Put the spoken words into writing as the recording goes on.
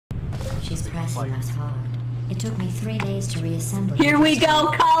she's pressing us hard. It took me 3 days to reassemble. Here we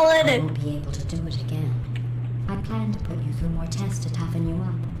go, Colin! I won't be able to do it again. I plan to put you through more tests to toughen you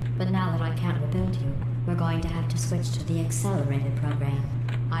up. But now that I can't rebuild you, we're going to have to switch to the accelerated program.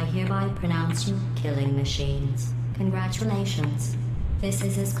 I hereby pronounce you killing machines. Congratulations. This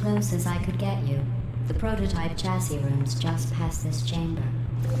is as close as I could get you. The prototype chassis room's just past this chamber.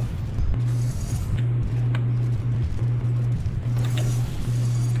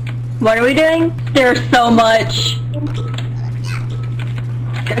 What are we doing? There's so much.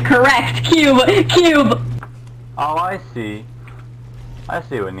 Correct. Cube. Cube. Oh, I see. I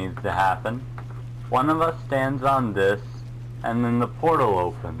see what needs to happen. One of us stands on this, and then the portal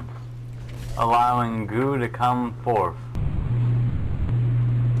opens, allowing goo to come forth.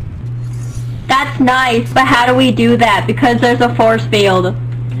 That's nice, but how do we do that? Because there's a force field.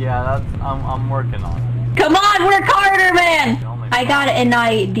 Yeah, I'm working on it. Come on, work harder, man! I got an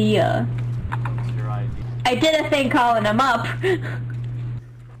idea. What's your idea? I did a thing, Colin. I'm up.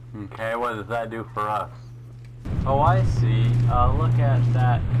 Okay, what does that do for us? Oh, I see. Look at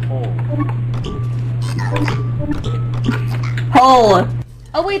that hole. Hole.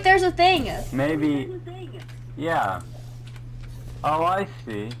 Oh wait, there's a thing. Maybe... Yeah. Oh, I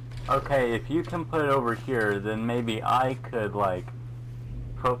see. Okay, if you can put it over here, then maybe I could, like,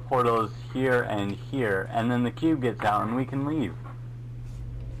 put portals here, and then the cube gets out and we can leave.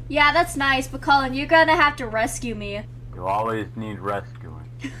 Yeah, that's nice, but Colin, you're gonna have to rescue me. You always need rescuing.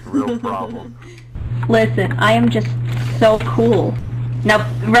 It's a real problem. Listen, I am just so cool. Now,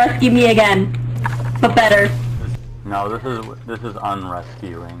 rescue me again. But better. No, this is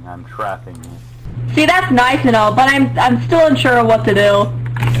unrescuing. I'm trapping you. See, that's nice and all, but I'm still unsure of what to do.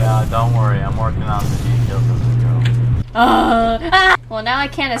 Yeah, don't worry. I'm working on the details as we go. Well, now I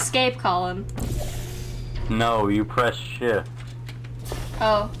can't escape, Colin. No, you press shift.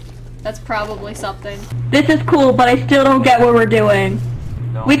 Oh, that's probably something. This is cool, but I still don't get what we're doing.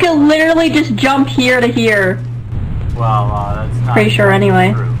 We could literally just jump here to here. Well, that's not pretty sure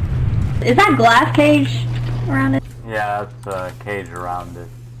anyway. true. Is that glass cage around it? Yeah, that's a cage around it.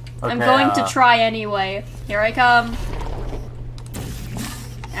 Okay, I'm going to try anyway. Here I come.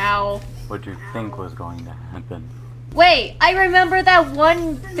 Ow. What you think was going to happen? Wait, I remember that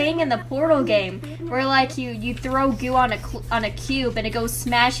one thing in the Portal game where like you throw goo on a cube and it goes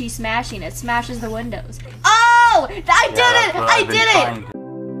smashy smashy and it smashes the windows. Oh! I did it!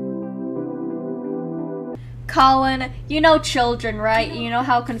 Colin, you know children, right? You know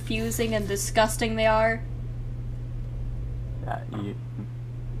how confusing and disgusting they are? Yeah,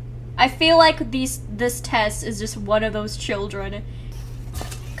 I feel like this test is just one of those children.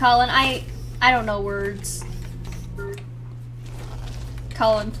 Colin, I don't know words.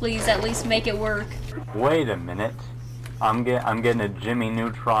 Colin, please at least make it work. Wait a minute. I'm getting a Jimmy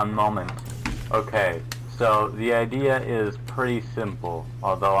Neutron moment. Okay, so the idea is pretty simple,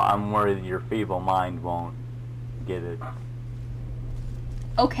 although I'm worried your feeble mind won't get it.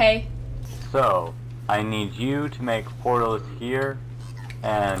 Okay. So, I need you to make portals here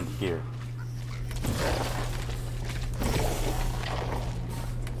and here.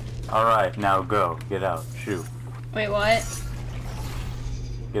 Alright, now go. Get out. Shoot. Wait, what?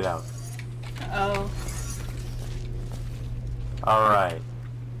 Get out. Oh. Alright.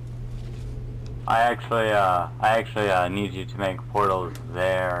 I actually need you to make portals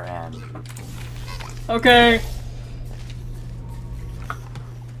there and... Okay.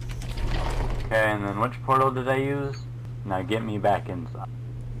 Okay, and then which portal did I use? Now get me back inside.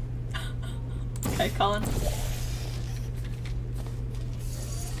 Okay, Colin.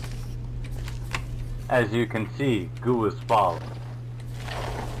 As you can see, goo is falling.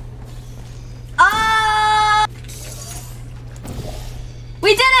 Ah!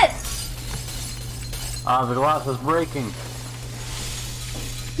 We did it! The glass is breaking.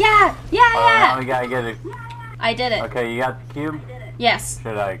 Yeah! Now we gotta get it. I did it. Okay, you got the cube? Yes.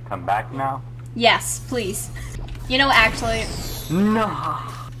 Should I come back now? Yes, please. You know, actually... No!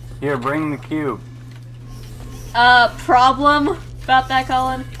 Here, bring the cube. Problem about that,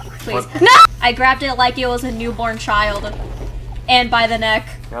 Colin? Please. What? No! I grabbed it like it was a newborn child. And by the neck.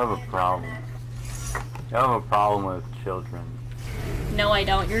 You have a problem. You have a problem with children. No, I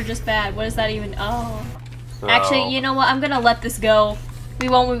don't. You're just bad. What is that even? Oh. So, Actually, you know what? I'm gonna let this go. We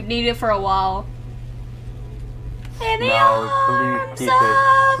won't need it for a while. In the arms please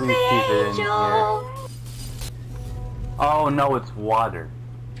of keep the it in angel. here. Oh no, it's water.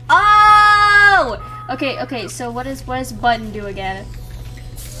 Oh! Okay, so what does button do again?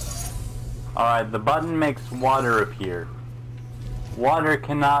 Alright, the button makes water appear. Water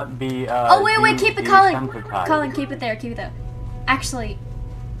cannot be, oh, wait, keep it, Colin! desensitized. Colin, keep it there, keep it there. Actually,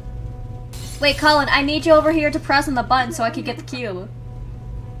 Wait, Colin, I need you over here to press on the button so I can get the cube.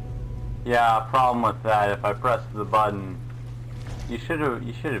 Yeah, problem with that. If I press the button, you should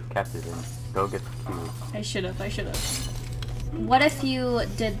have kept it in. Go get the cube. I should have. What if you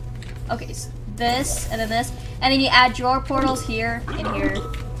did? Okay, so this and then this, and then you add your portals here and here,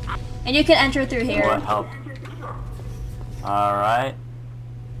 and you can enter through here. What help? All right.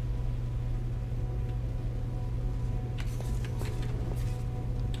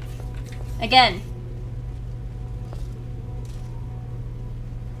 Again.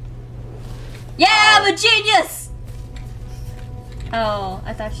 Yeah, I'm a genius! Oh,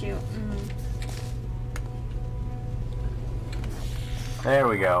 I thought you... There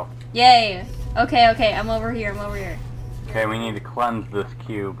we go. Yay. Okay, I'm over here, Okay, we need to cleanse this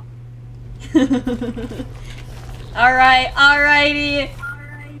cube. Alrighty.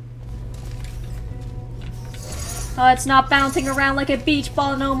 Oh, it's not bouncing around like a beach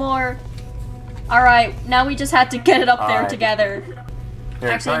ball no more. Alright, now we just have to get it up there together. Here,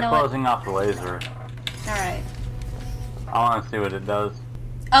 Actually, try closing off the laser. Alright. I want to see what it does.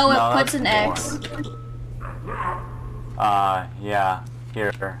 Oh, No, it puts an that's X. Yeah.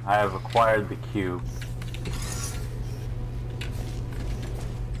 Here, I have acquired the cube.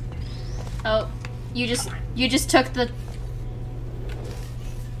 Oh, you just took the...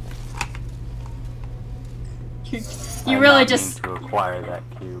 You really just... to acquire that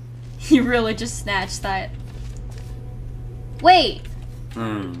cube. You really just snatched that. Wait!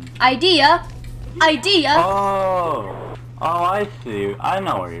 Idea! Oh, I see. I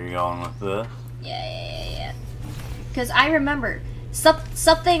know where you're going with this. Yeah. Because I remember,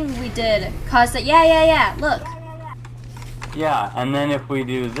 something we did caused it. Yeah, look. Yeah, and then if we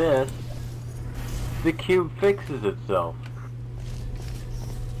do this, the cube fixes itself.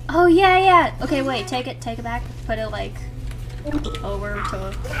 Oh, yeah. Okay, wait, take it back. Put it, like, over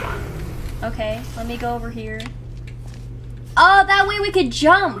to... Okay, let me go over here. Oh, that way we could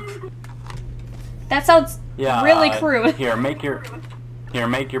jump! That sounds really crude. Here, make your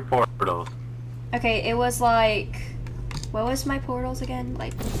portals. Okay, it was like... What was my portals again?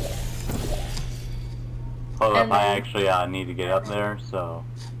 Like... Hold up, I actually need to get up there, so...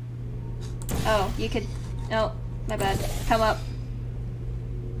 Oh, you could... Oh, my bad. Come up.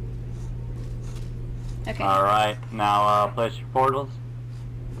 Okay. Alright, now place your portals.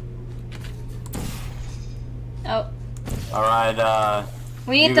 Oh. Alright,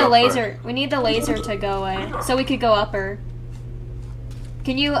 We need the laser. We need the laser to go away, so we could go upper.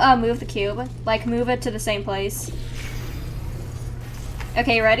 Can you move the cube? Like move it to the same place.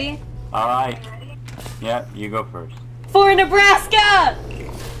 Okay, ready? Alright. Yep, you go first. For Nebraska!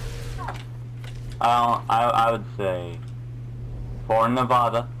 I would say for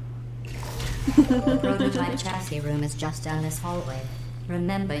Nevada. The prototype chassis room is just down this hallway.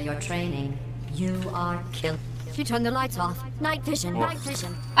 Remember your training. You are killed. She turned the lights off. Night vision.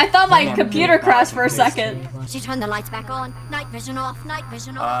 I thought my computer crashed for a second. She turned the lights back on. Night vision off.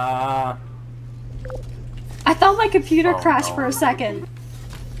 I thought my computer crashed for a second.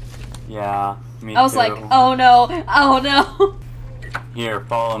 Yeah, me I was too. like, oh no. Here,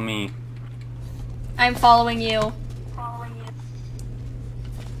 follow me. I'm following you.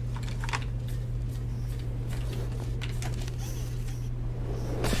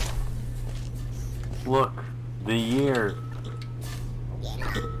 Look, the year.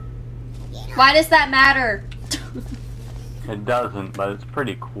 Why does that matter? It doesn't, but it's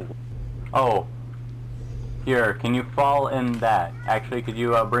pretty cool. Oh, here, can you fall in that? Actually, could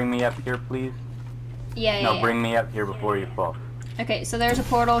you bring me up here, please? Yeah. No, bring me up here before you fall. Okay, so there's a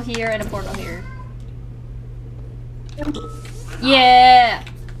portal here and a portal here. Yeah!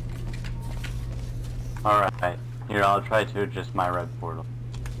 Alright, here, I'll try to adjust my red portal.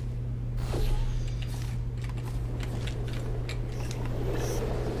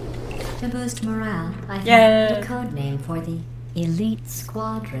 To boost morale, I Yeah. found a code name for the elite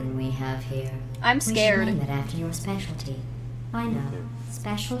squadron we have here. I'm scared. We should name it after your specialty. I know.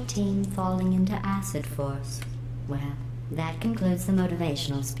 Special team falling into acid force. Well, that concludes the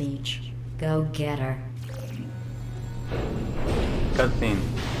motivational speech. Go get her. Cutscene.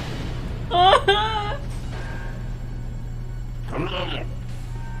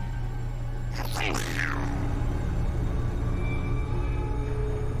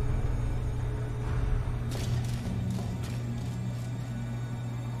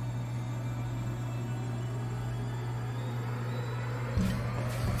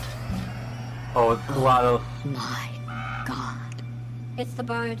 Oh, it's GLaDOS. My God. It's the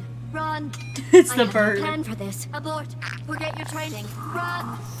bird. Run! It's I the have bird. no plan for this. Abort. Forget your training.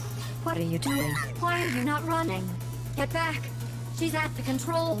 Run! What are you doing? Why are you not running? Get back. She's at the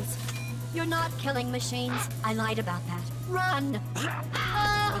controls. You're not killing machines. I lied about that. Run!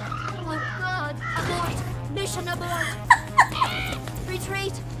 Oh God! Abort! Mission abort!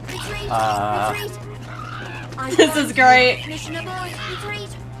 Retreat! Retreat! Retreat! This is great. Mission abort! Retreat!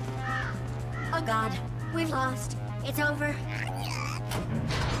 Oh God! We've lost. It's over.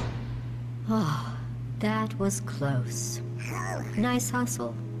 Oh, that was close. Nice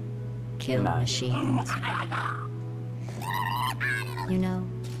hustle. Kill machines. You know,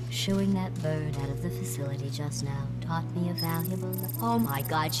 shooing that bird out of the facility just now taught me a valuable... Oh my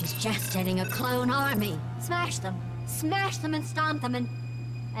God, she's gestating a clone army! Smash them! Smash them and stomp them and...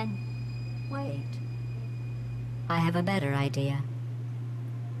 wait. I have a better idea.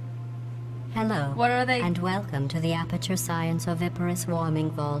 Hello. What are they? And welcome to the Aperture Science Oviparous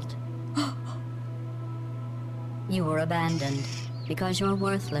Warming Vault. You were abandoned because you're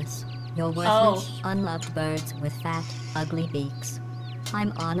worthless. You're worthless, unloved birds with fat, ugly beaks.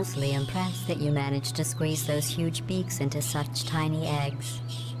 I'm honestly impressed that you managed to squeeze those huge beaks into such tiny eggs.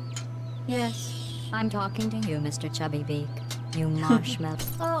 Yes, I'm talking to you, Mr. Chubby Beak. You marshmallow.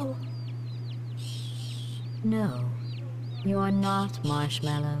 Oh. No, you are not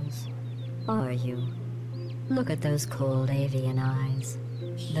marshmallows. Are you? Look at those cold avian eyes.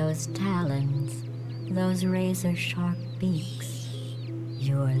 Those talons. Those razor-sharp beaks.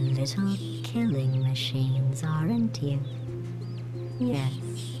 You're little killing machines, aren't you? Yes.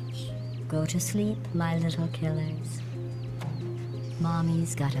 Go to sleep, my little killers.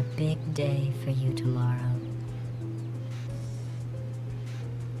 Mommy's got a big day for you tomorrow.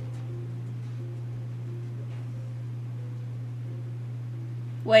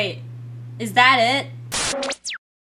 Wait, is that it?